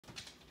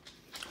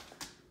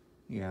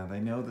Yeah, they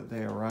know that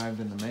they arrived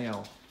in the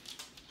mail.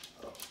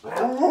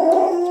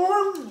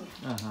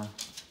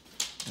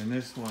 And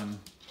this one,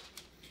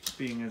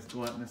 being as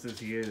gluttonous as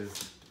he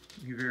is,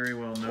 he very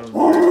well knows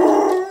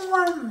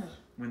that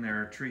when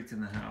there are treats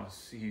in the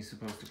house, he's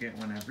supposed to get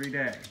one every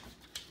day.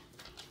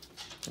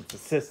 It's a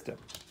system.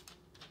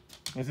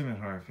 Isn't it,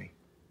 Harvey?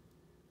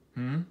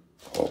 Hmm?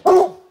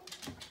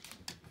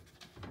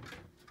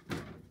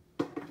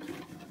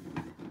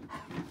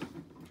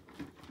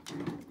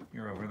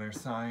 You're over there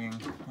sighing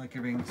like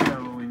you're being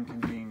so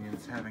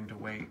inconvenienced having to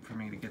wait for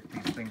me to get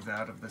these things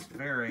out of this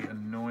very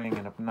annoying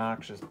and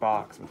obnoxious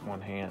box with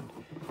one hand.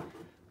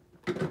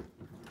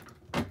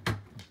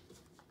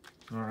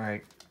 All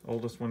right,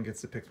 oldest one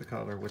gets to pick the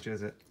color. Which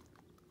is it?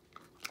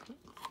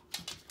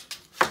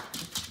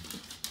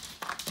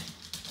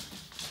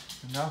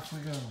 And off we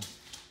go.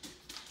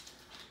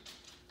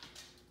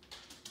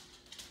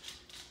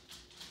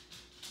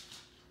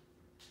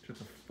 To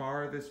the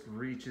farthest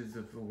reaches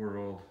of the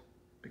world,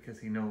 because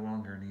he no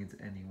longer needs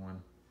anyone.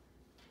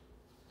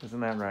 Isn't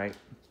that right?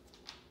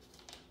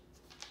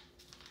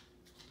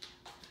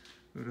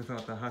 Who'd have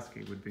thought the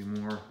husky would be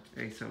more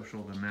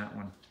asocial than that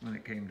one when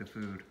it came to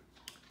food?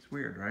 It's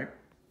weird, right?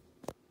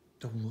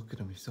 Don't look at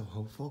him, he's so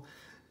hopeful.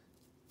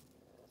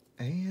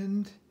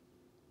 And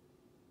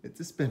it's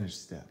a spinach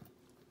stem.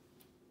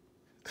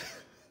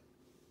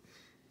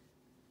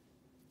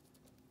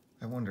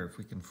 I wonder if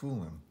we can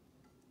fool him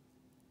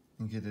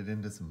and get it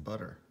into some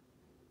butter.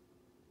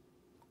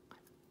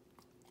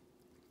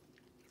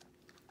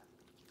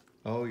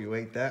 Oh, you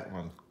ate that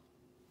one.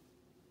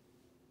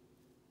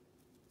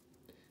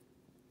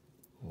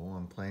 Oh,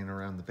 I'm playing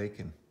around the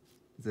bacon.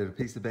 Is it a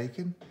piece of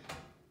bacon?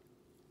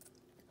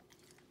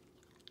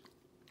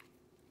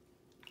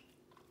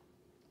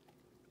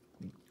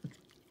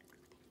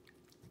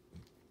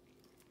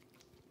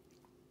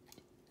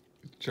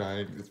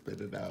 Trying to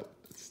spit it out.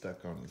 It's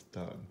stuck on his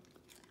tongue.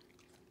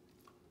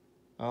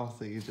 Oh,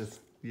 so you just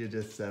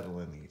settle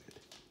and eat it.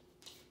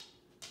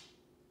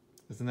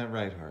 Isn't that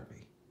right,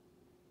 Harvey?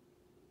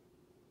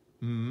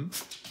 Hmm?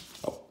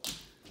 Oh.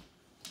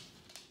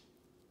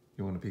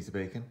 You want a piece of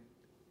bacon?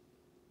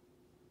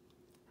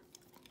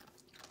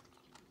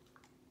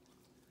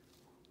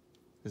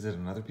 Is it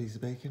another piece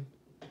of bacon?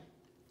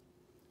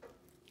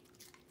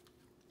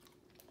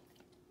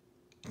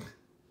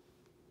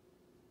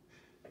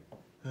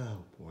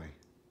 Oh boy.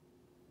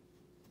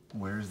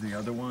 Where's the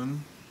other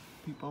one,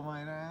 people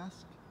might ask?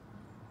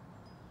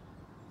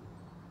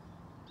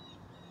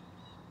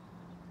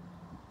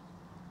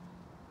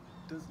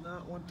 Does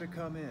not want to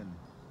come in.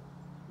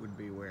 Would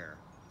beware.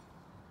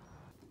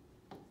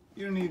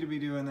 You don't need to be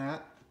doing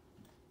that.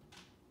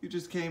 You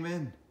just came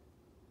in.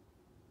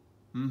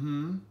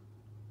 Mm-hmm.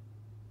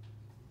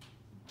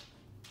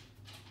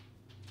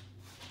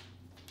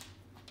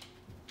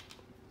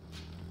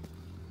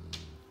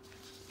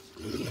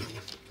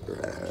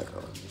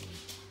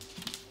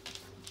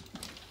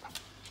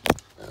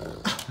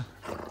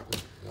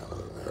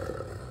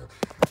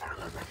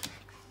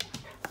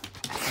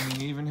 I mean,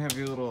 you even have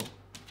your little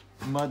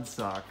mud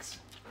socks,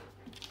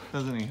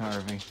 doesn't he,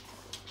 Harvey?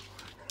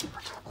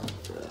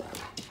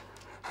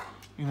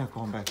 You're not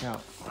going back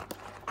out.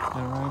 Not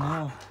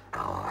right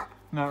now.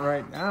 Not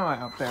right now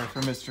out there for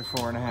Mr.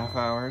 4.5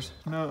 hours.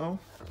 No.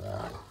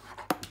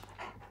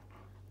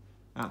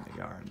 Out in the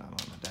yard, not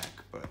on the deck,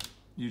 but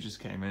you just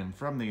came in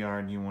from the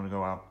yard and you want to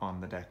go out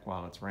on the deck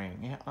while it's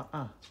raining.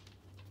 Yeah,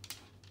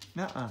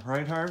 Nuh-uh,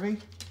 right, Harvey?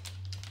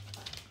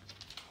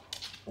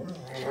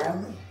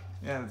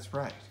 Yeah, that's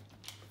right.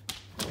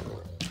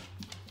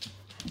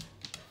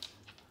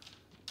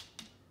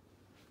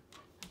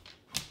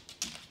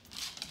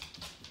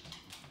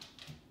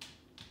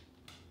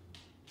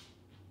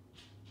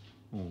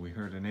 Oh, we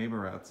heard a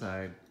neighbor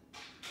outside.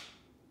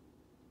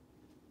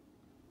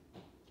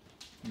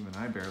 You and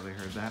I barely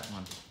heard that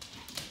one.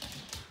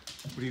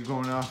 What are you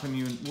going off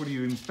and what are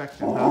you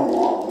inspecting, huh?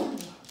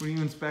 What are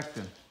you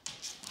inspecting?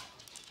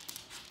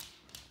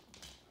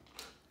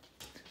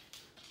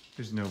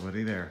 There's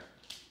nobody there.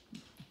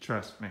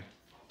 Trust me.